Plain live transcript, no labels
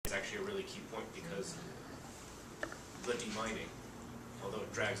key point because the demining, although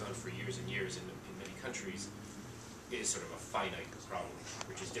it drags on for years and years in many countries, is sort of a finite problem,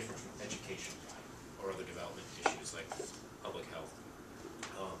 which is different from education or other development issues like public health.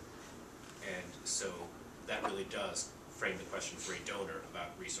 And so that really does frame the question for a donor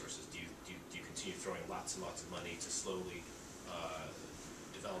about resources. Do you continue throwing lots and lots of money to slowly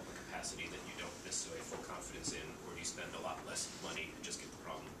develop a capacity that you don't necessarily have full confidence in, or do you spend a lot less money and just get the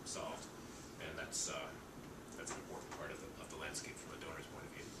problem solved? And that's an important part of the landscape from a donor's point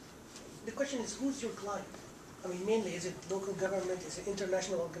of view. The question is, who's your client? I mean, mainly, is it local government? Is it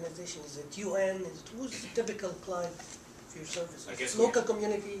international organization? Is it UN? Who's the typical client for your services? I guess local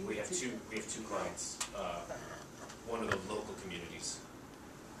community. We have two clients. One of the local communities,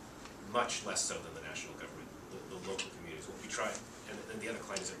 much less so than the national government. The local communities. What we try, and the other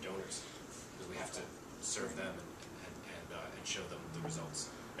client is our donors, because we have to serve them and show them the results,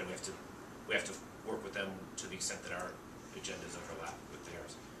 and we have to work with them to the extent that our agendas overlap with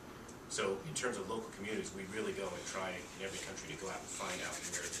theirs. So in terms of local communities, we really go and try in every country to go out and find out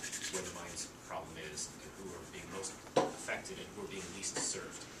where the mine's problem is and who are being most affected and who are being least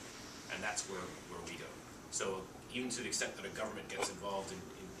served. And that's where we go. So even to the extent that a government gets involved in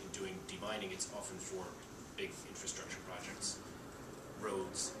doing demining, it's often for big infrastructure projects,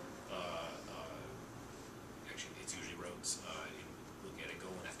 roads, actually it's usually roads, looking at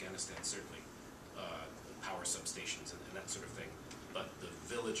Angola and Afghanistan certainly, power substations and that sort of thing. But the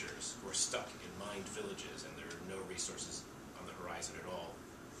villagers who are stuck in mined villages and there are no resources on the horizon at all,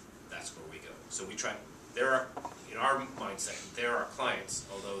 that's where we go. So we try, in our mindset, they're our clients,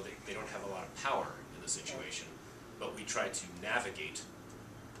 although they don't have a lot of power in the situation, but we try to navigate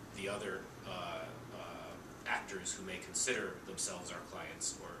the other actors who may consider themselves our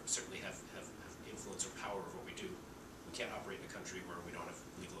clients or certainly have influence or power over what we do. We can't operate in a country where we don't have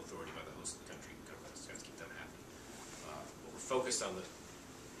legal authority by the host of the country. Governments have to keep them happy. But we're focused on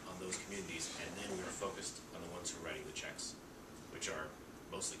those communities, and then we are focused on the ones who are writing the checks, which are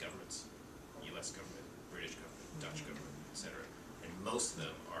mostly governments, U.S. government, British government, Dutch government, etc. And most of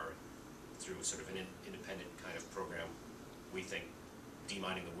them are through sort of an independent kind of program. We think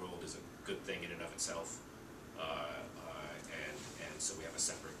demining the world is a good thing in and of itself, and so we have a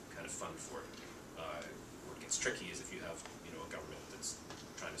separate kind of fund for it. Where it gets tricky is if you have a government that's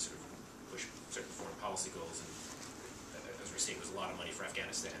trying to sort of push certain foreign policy goals, and as we're seeing, there's a lot of money for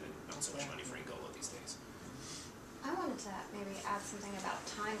Afghanistan and not so much money for Angola these days. I wanted to maybe add something about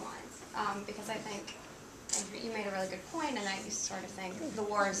timelines, because I think you made a really good point, and I used to sort of think the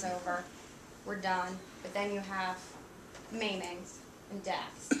war is over, we're done, but then you have maimings and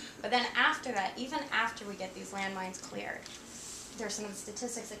deaths. But then after that, even after we get these landmines cleared, there's some of the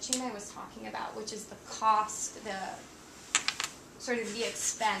statistics that Chime was talking about, which is the cost, the sort of the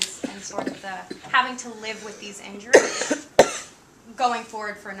expense, and sort of the having to live with these injuries going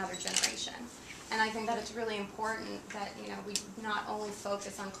forward for another generation. And I think that it's really important that we not only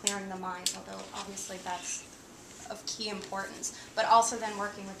focus on clearing the mines, although obviously that's of key importance, but also then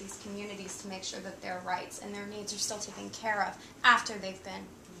working with these communities to make sure that their rights and their needs are still taken care of after they've been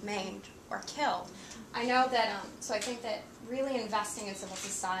maimed or killed. I know that, so I think that really investing in civil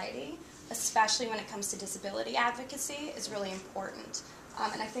society, especially when it comes to disability advocacy, is really important.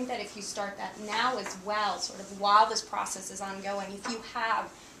 And I think that if you start that now as well, sort of while this process is ongoing, if you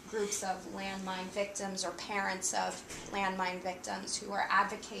have groups of landmine victims or parents of landmine victims who are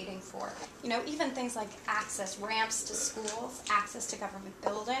advocating for, even things like access, ramps to schools, access to government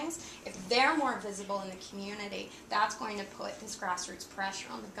buildings, if they're more visible in the community, that's going to put this grassroots pressure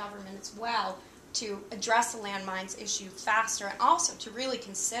on the government as well to address the landmines issue faster, and also to really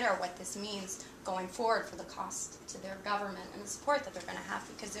consider what this means going forward for the cost to their government and the support that they're going to have,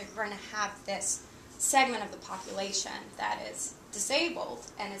 because they're going to have this segment of the population that is disabled,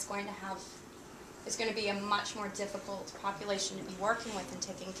 and it's going to be a much more difficult population to be working with and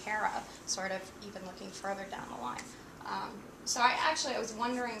taking care of, sort of even looking further down the line. So I was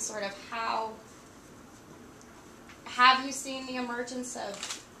wondering sort of how, have you seen the emergence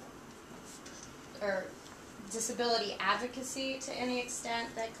of or disability advocacy to any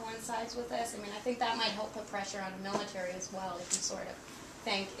extent that coincides with this? I mean, I think that might help put pressure on the military as well, if you sort of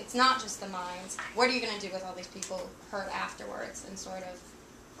think it's not just the mines. What are you going to do with all these people hurt afterwards? And sort of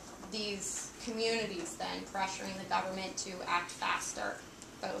these communities then pressuring the government to act faster,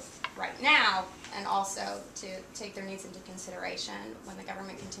 both right now and also to take their needs into consideration when the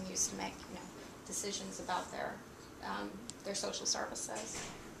government continues to make decisions about their social services.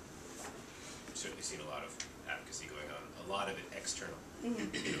 We've certainly seen a lot of advocacy going on, a lot of it external.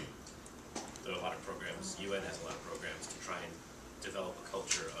 Mm-hmm. There are a lot of programs, UN has a lot of programs to try and develop a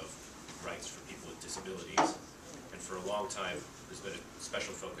culture of rights for people with disabilities. And for a long time, there's been a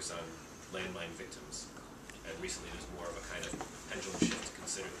special focus on landmine victims. And recently there's more of a kind of pendulum shift to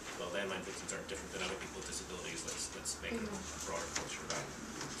consider, well, landmine victims are different than other people with disabilities, let's make a broader culture about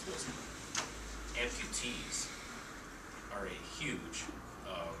disabilities. Amputees are a huge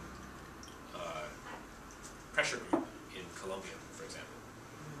pressure group in Colombia, for example,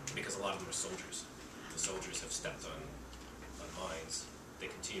 because a lot of them are soldiers. The soldiers have stepped on mines. They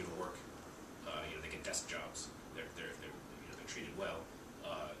continue to work. They get desk jobs. They're treated well,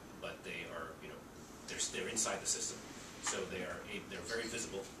 but they are they're inside the system, so they're very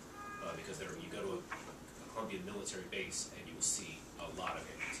visible because you go to a Colombian military base and you will see a lot of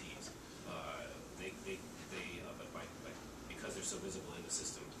amputees. But because they're so visible in the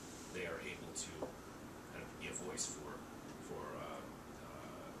system, they are able to kind of be a voice for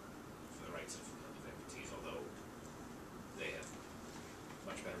the rights of amputees, although they have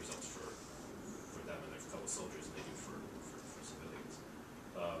much better results for them and their fellow soldiers than they do for civilians.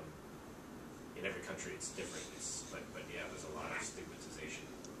 In every country it's different, but yeah, there's a lot of stigmatization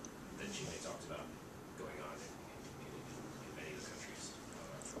that Gina talked about going on in many of the countries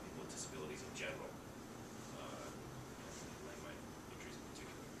for people with disabilities in general, and my injuries in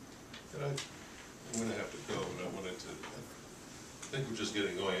particular. And I'm going to have to go, but I think we're just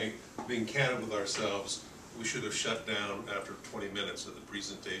getting going. Being candid with ourselves, we should have shut down after 20 minutes of the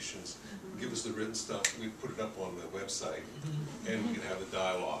presentations. Give us the written stuff. We put it up on the website, and we can have the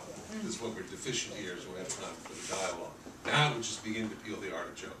dialogue. This is what we're deficient here, is we have time for the dialogue. Now we just begin to peel the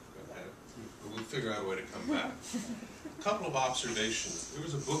artichoke. Okay? But we'll figure out a way to come back. A couple of observations. There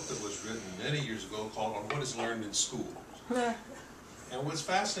was a book that was written many years ago called On What is Learned in School. And what's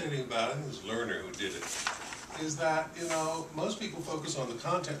fascinating about it, and this Lerner who did it, is that, most people focus on the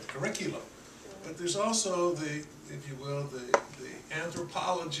content, the curriculum. But there's also the, if you will, the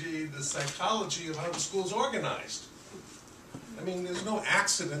anthropology, the psychology of how the school's organized. I mean, there's no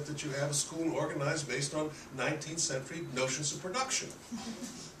accident that you have a school organized based on 19th century notions of production.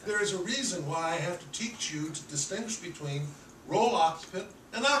 There is a reason why I have to teach you to distinguish between role occupant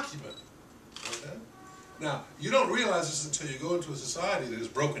and occupant. Okay? Now, you don't realize this until you go into a society that is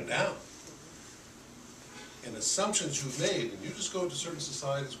broken down. And assumptions you've made, and you just go to certain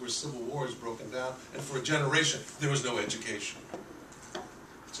societies where civil war is broken down, and for a generation there was no education.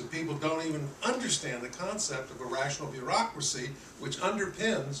 So people don't even understand the concept of a rational bureaucracy, which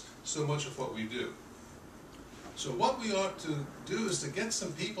underpins so much of what we do. So what we ought to do is to get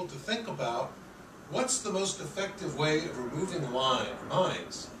some people to think about what's the most effective way of removing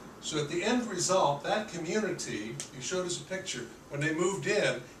lines. So at the end result, that community, you showed us a picture, when they moved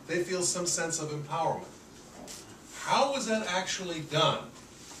in, they feel some sense of empowerment. How was that actually done?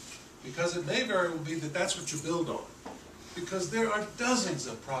 Because it may very well be that that's what you build on. Because there are dozens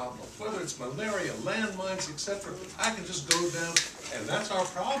of problems, whether it's malaria, landmines, etc. I can just go down, and that's our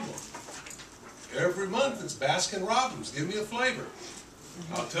problem. Every month it's Baskin Robbins, give me a flavor.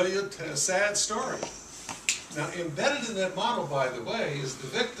 I'll tell you a sad story. Now, embedded in that model, by the way, is the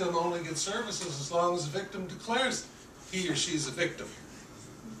victim only gets services as long as the victim declares he or she's a victim.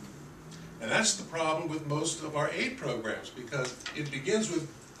 And that's the problem with most of our aid programs, because it begins with,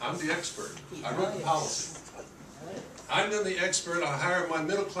 I'm the expert. I wrote the policy. I'm then the expert. I hire my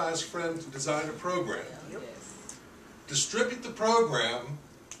middle-class friend to design a program. Distribute the program,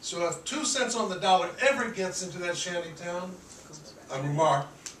 so if 2 cents on the dollar ever gets into that shanty town,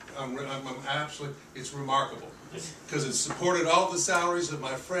 it's remarkable. Because it supported all the salaries of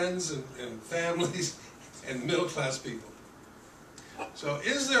my friends and families and middle-class people. So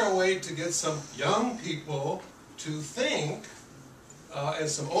is there a way to get some young people to think, and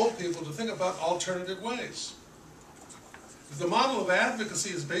some old people to think about alternative ways? The model of advocacy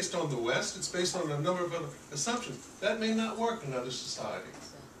is based on the West. It's based on a number of other assumptions. That may not work in other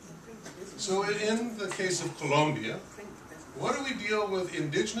societies. So in the case of Colombia, what do we deal with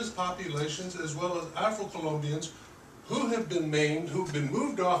indigenous populations as well as Afro-Colombians who have been maimed, who've been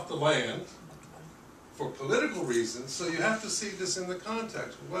moved off the land for political reasons? So you have to see this in the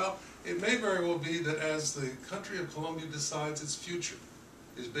context. Well, it may very well be that as the country of Colombia decides its future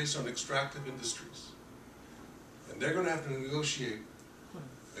is based on extractive industries, and they're going to have to negotiate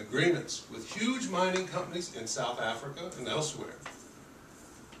agreements with huge mining companies in South Africa and elsewhere,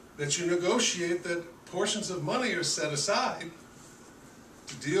 that you negotiate that portions of money are set aside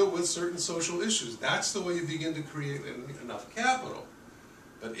to deal with certain social issues. That's the way you begin to create enough capital.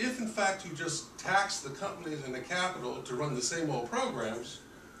 But if in fact you just tax the companies and the capital to run the same old programs,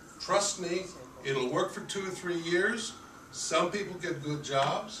 trust me, it'll work for 2 or 3 years. Some people get good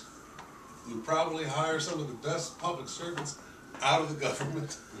jobs. You'll probably hire some of the best public servants out of the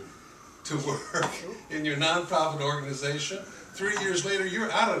government. to work in your nonprofit organization. 3 years later,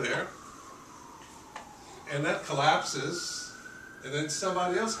 you're out of there, and that collapses, and then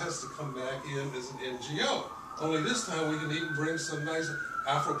somebody else has to come back in as an NGO. Only this time we can even bring some nice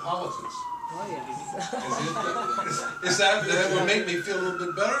Afro-politics. Oh, yes. Is that would make me feel a little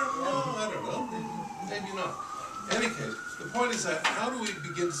bit better? Well, I don't know. Maybe not. In any case, the point is that how do we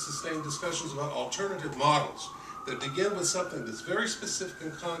begin to sustain discussions about alternative models that begin with something that's very specific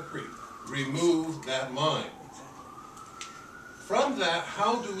and concrete? Remove that mind. From that,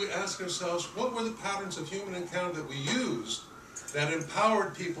 how do we ask ourselves, what were the patterns of human encounter that we used that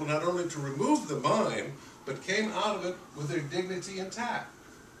empowered people not only to remove the mind, but came out of it with their dignity intact,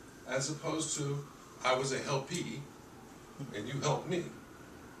 as opposed to, I was a helpee, and you helped me.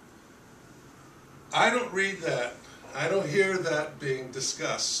 I don't read that. I don't hear that being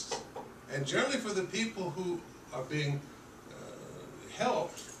discussed. And generally for the people who are being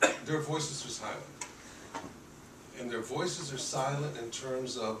helped, their voices are silent. And their voices are silent in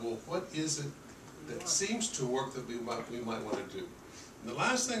terms of, well, what is it that seems to work that we might want to do? And the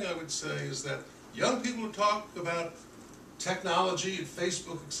last thing I would say is that young people who talk about technology and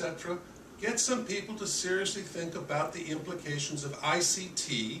Facebook, etc., get some people to seriously think about the implications of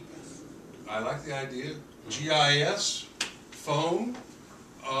ICT. I like the idea, GIS, phone,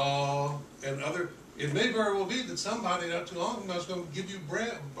 and other. It may very well be that somebody not too long from now is going to give you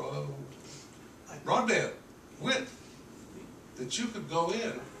broadband width that you could go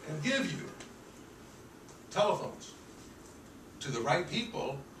in and give you telephones to the right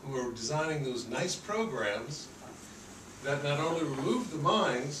people who are designing those nice programs that not only remove the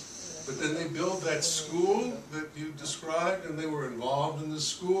minds, but then they build that school that you described, and they were involved in the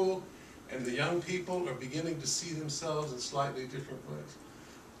school, and the young people are beginning to see themselves in slightly different ways.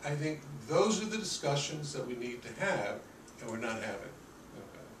 I think those are the discussions that we need to have, and we're not having.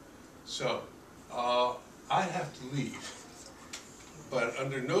 Okay. So, I have to leave, but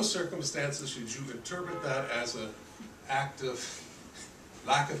under no circumstances should you interpret that as an act of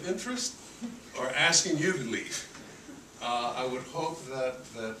lack of interest or asking you to leave. I would hope that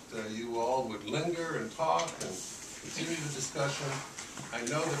you all would linger and talk and continue the discussion. I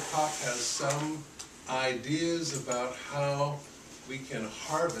know that COC has some ideas about how we can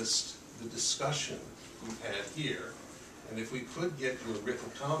harvest the discussion we've had here. And if we could get your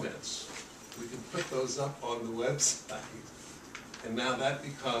written comments, we can put those up on the website. And now that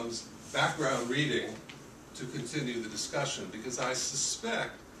becomes background reading to continue the discussion, because I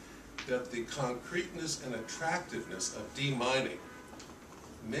suspect that the concreteness and attractiveness of demining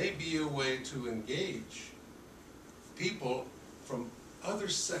may be a way to engage people from other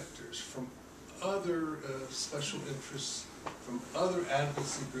sectors, from other special interests, from other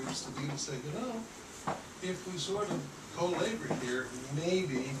advocacy groups, to be able to say, you know, if we sort of co-labor here,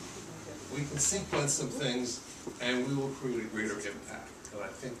 maybe we can sequence some things and we will create a greater impact. And I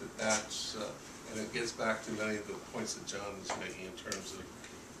think that that's, and it gets back to many of the points that John was making in terms of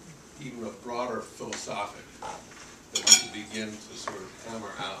even a broader philosophic that we can begin to sort of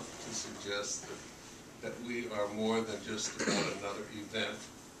hammer out to suggest that we are more than just about another event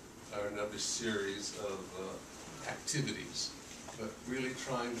or another series of activities, but really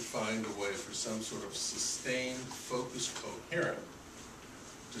trying to find a way for some sort of sustained, focused, coherent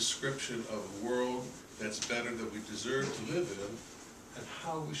description of a world that's better, that we deserve to live in, and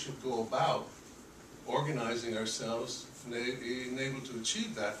how we should go about organizing ourselves and being able to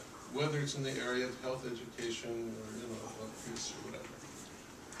achieve that, whether it's in the area of health education or, you know, peace or whatever.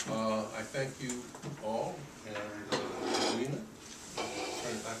 I thank you all, and Lena, I'll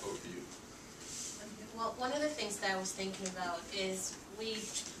turn it back over to you. Well, one of the things that I was thinking about is we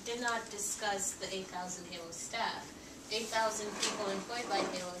did not discuss the 8,000 HALO staff. 8,000 people employed by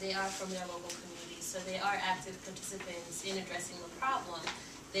HALO, they are from their local communities, so they are active participants in addressing the problem.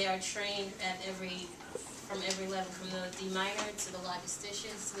 They are trained at from every level, from the deminer to the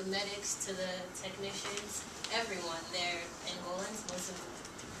logisticians, to the medics, to the technicians, everyone. They're Angolans, Mozambicans,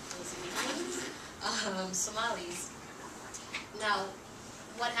 Somalis. Now,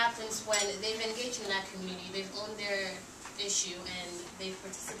 what happens when they've engaged in that community, they've owned their issue, and they've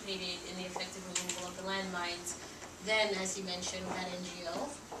participated in the effective removal of the landmines? Then, as you mentioned, that NGO,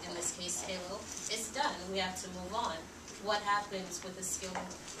 in this case HALO, it's done. We have to move on. What happens with the skill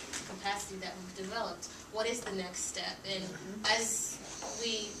capacity that we've developed? What is the next step? And as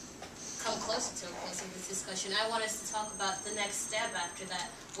we come closer to a place of this discussion, I want us to talk about the next step after that.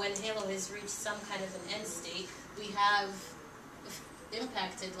 When HALO has reached some kind of an end state, we have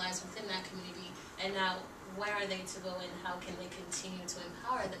impacted lives within that community, and now where are they to go and how can they continue to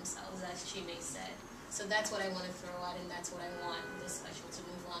empower themselves, as Chime said. So that's what I want to throw out, and that's what I want the discussion to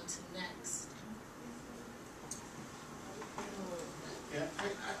move on to next.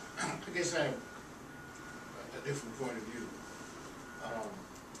 guess I have a different point of view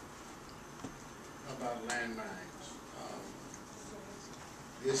about landmines.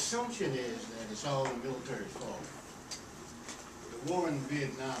 The assumption is that it's all the military's fault. The war in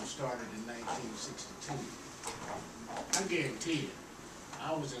Vietnam started in 1962. I guarantee you,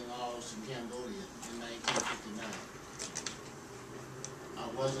 I was in Laos and Cambodia in 1959. I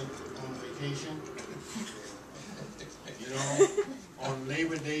wasn't on vacation. You know, on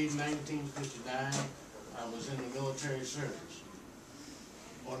Labor Day 1959, I was in the military service.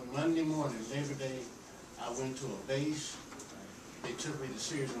 On Monday morning, Labor Day, I went to a base. They took me to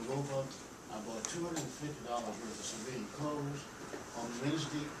Sears and Roebuck. I bought $250 worth of civilian clothes. On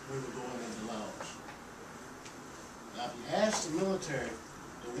Wednesday, we were going into Laos. Now, if you ask the military,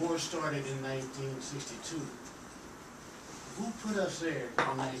 the war started in 1962. Who put us there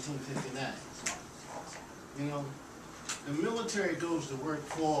in 1959? You know, the military goes to work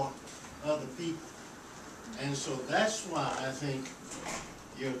for other people. And so that's why I think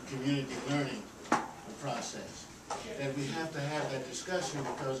your community learning process, that we have to have that discussion,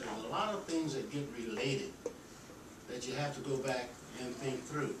 because there's a lot of things that get related that you have to go back and think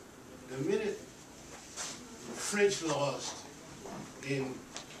through. The minute the French lost in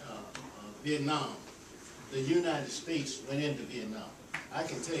Vietnam, the United States went into Vietnam. I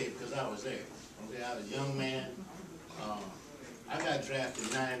can tell you because I was there. Okay, I was a young man. I got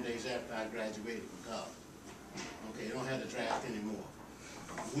drafted 9 days after I graduated from college. Okay, they don't have the draft anymore.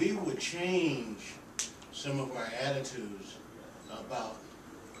 We would change some of our attitudes about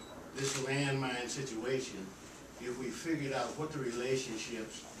this landmine situation if we figured out what the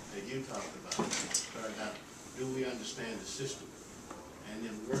relationships that you talked about started out. Do we understand the system? And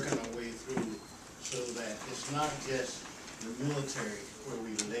then working our way through so that it's not just the military where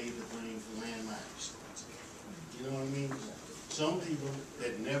we lay the blame for landmines. You know what I mean? Some people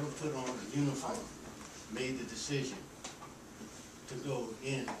that never put on a uniform made the decision to go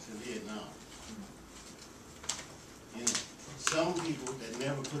into Vietnam. You know, some people that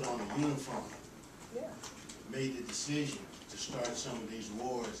never put on a uniform made the decision to start some of these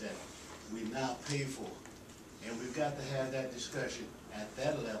wars that we now pay for. And we've got to have that discussion at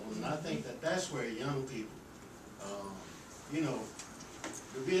that level. And I think that that's where young people, you know,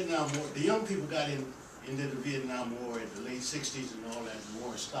 the Vietnam War, the young people got into the Vietnam War in the late 60s and all that, the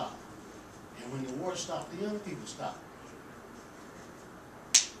war stopped. And when the war stopped, the young people stopped.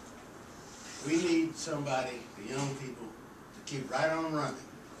 We need somebody, the young people, to keep right on running.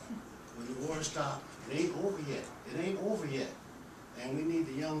 When the war stopped, it ain't over yet. It ain't over yet. And we need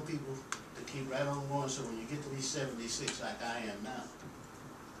the young people to keep right on going, so when you get to be 76 like I am now,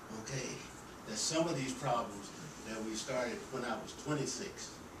 okay, that some of these problems that we started when I was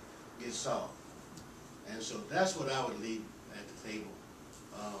 26 get solved. And so that's what I would leave at the table.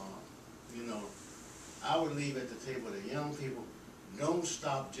 You know, I would leave at the table the young people, don't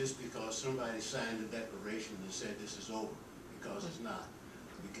stop just because somebody signed a declaration and said this is over, because it's not.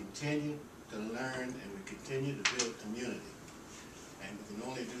 We continue to learn and we continue to build community. And we can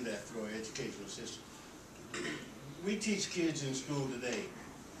only do that through our educational system. We teach kids in school today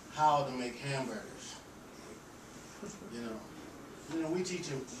how to make hamburgers. You know, we teach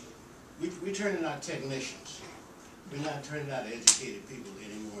them, we're turning out technicians. We're not turning out educated people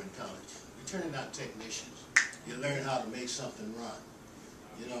anymore in college. We're turning out technicians. You learn how to make something run.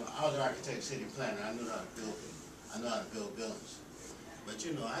 You know, I was an architect, city planner. I knew how to build it. I know how to build buildings. But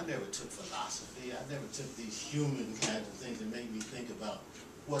you know, I never took philosophy. I never took these human kinds of things that make me think about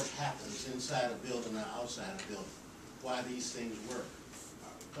what happens inside a building or outside a building. Why these things work.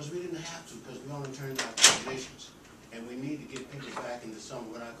 Because we didn't have to, because we only turned out technicians. And we need to get people back into some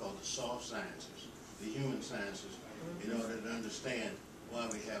of what I call the soft sciences, the human sciences, in order to understand why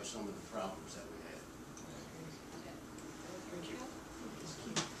we have some of the problems that we have. Thank you.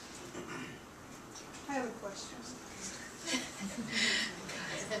 I have a question.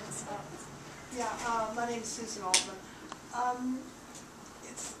 My name is Susan Altman.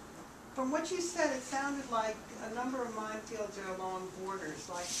 From what you said, it sounded like a number of minefields are along borders,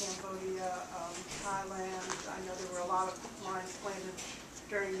 like Cambodia, Thailand. I know there were a lot of mines planted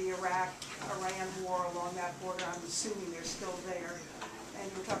during the Iraq-Iran war along that border. I'm assuming they're still there. And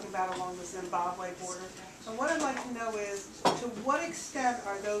you're talking about along the Zimbabwe border. And what I'd like to know is, to what extent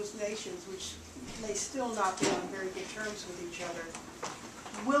are those nations, which may still not be on very good terms with each other,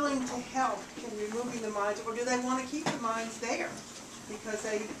 willing to help in removing the mines, or do they want to keep the mines there because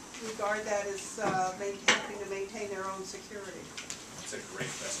they regard that as helping to maintain their own security? That's a great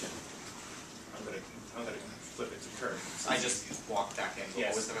question. I'm gonna flip it to Kurt. I just walked back in.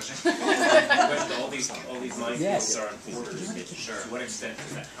 Yes. What was the question? Question, all these these minefields Yes. are on borders. To what extent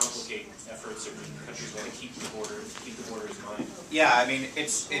does that complicate efforts of countries want to keep the borders mined? Yeah, I mean, it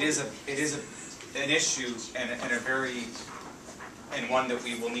is an issue and one that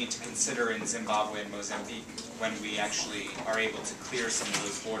we will need to consider in Zimbabwe and Mozambique when we actually are able to clear some of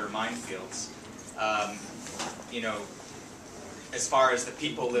those border minefields. You know, as far as the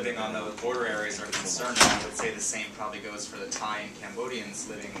people living on those border areas are concerned, I would say the same probably goes for the Thai and Cambodians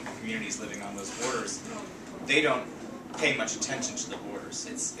communities living on those borders. They don't pay much attention to the borders.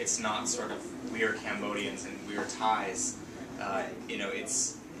 It's not sort of we're Cambodians and we're Thais. You know,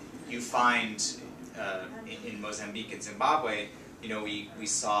 you find in Mozambique and Zimbabwe, you know, we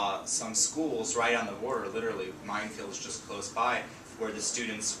saw some schools right on the border, literally minefields just close by, where the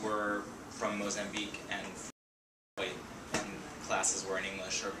students were from Mozambique and classes were in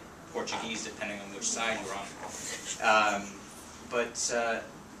English or Portuguese, depending on which side you were on.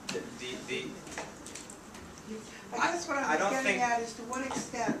 I guess what I I'm don't getting think- at is to what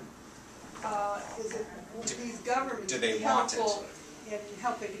extent is it these governments do they be want helpful in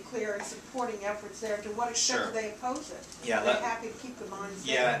helping to clear and supporting efforts there? To what extent Sure. do they oppose it? Yeah, Are they happy to keep the mines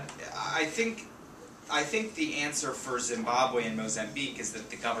there? Yeah, I think the answer for Zimbabwe and Mozambique is that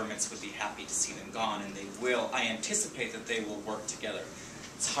the governments would be happy to see them gone, and they will. I anticipate that they will work together.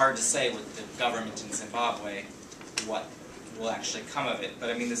 It's hard to say with the government in Zimbabwe what will actually come of it, but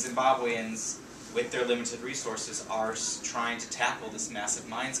I mean the Zimbabweans, with their limited resources, are trying to tackle this massive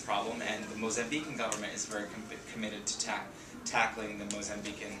mines problem, and the Mozambican government is very committed to tackling the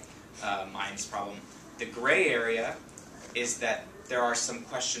Mozambican mines problem. The gray area is that there are some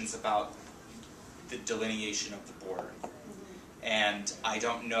questions about the delineation of the border. And I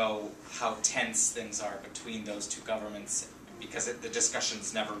don't know how tense things are between those two governments because the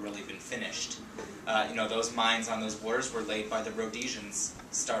discussion's never really been finished. You know, those mines on those borders were laid by the Rhodesians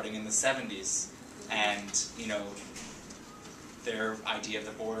starting in the 70s. And, you know, their idea of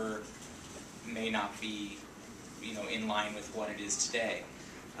the border may not be, you know, in line with what it is today.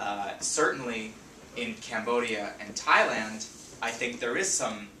 Certainly in Cambodia and Thailand, I think there is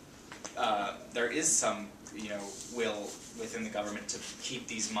some you know, will within the government to keep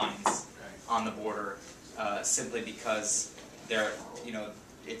these mines on the border, simply because they're, you know,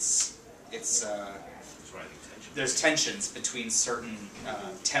 there's tensions between certain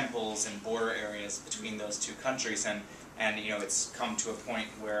temples and border areas between those two countries, and you know, it's come to a point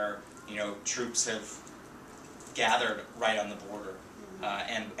where, you know, troops have gathered right on the border,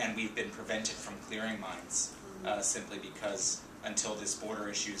 and we've been prevented from clearing mines simply because until this border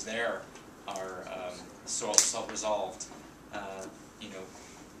issues there are resolved, you know,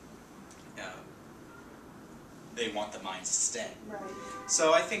 they want the mines to stay. Right.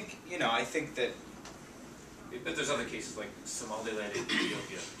 So I think, you know, I think that. But there's other cases like Somaliland and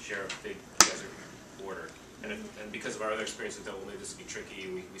Ethiopia share a big desert border, and because of our other experience with that, well, maybe this would be tricky.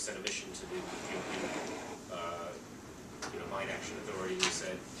 We sent a mission to the Ethiopian, you know, Mine Action Authority. We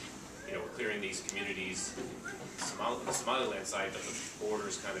said, you know, we're clearing these communities. The Somaliland side, but the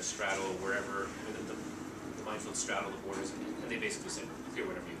borders kind of straddle wherever the minefields straddle the borders, and they basically said, clear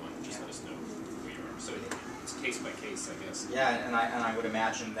whatever you want, just let us know who you are. So it's case by case, I guess. Yeah, and I would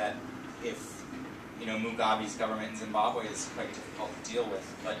imagine that if, you know, Mugabe's government in Zimbabwe is quite difficult to deal with,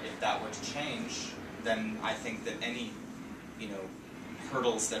 but if that were to change, then I think that any, you know,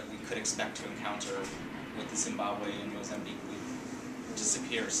 hurdles that we could expect to encounter with the Zimbabwe and Mozambique would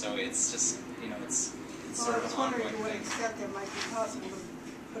disappear. So it's just, you know, it's sort of an ongoing I was wondering to what thing. extent there might be possible to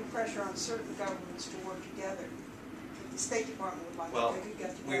put pressure on certain governments to work together. The State Department would like Well, to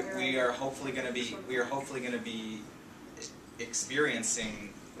get together. we are hopefully going to be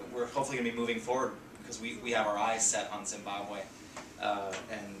experiencing. We're hopefully going to be moving forward because we have our eyes set on Zimbabwe,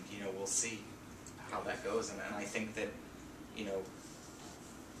 and you know, we'll see how that goes. And I think that, you know,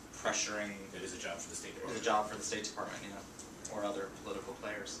 pressuring It is a job for the State is Department. a job for the State Department, you know, or other political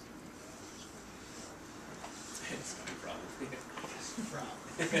players. It's not a problem.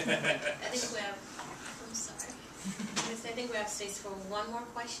 I think we have, I'm sorry. I think we have space for one more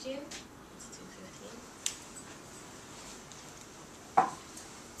question. It's 2:15.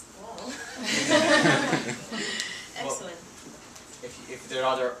 Whoa. Excellent. If there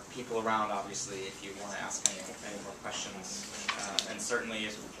are other people around, obviously, if you want to ask any more questions, and certainly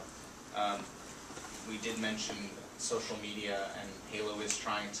if we did mention social media, and Halo is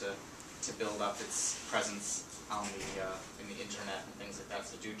trying to build up its presence on in the internet and things like that.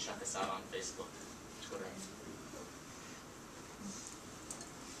 So do check us out on Facebook, Twitter.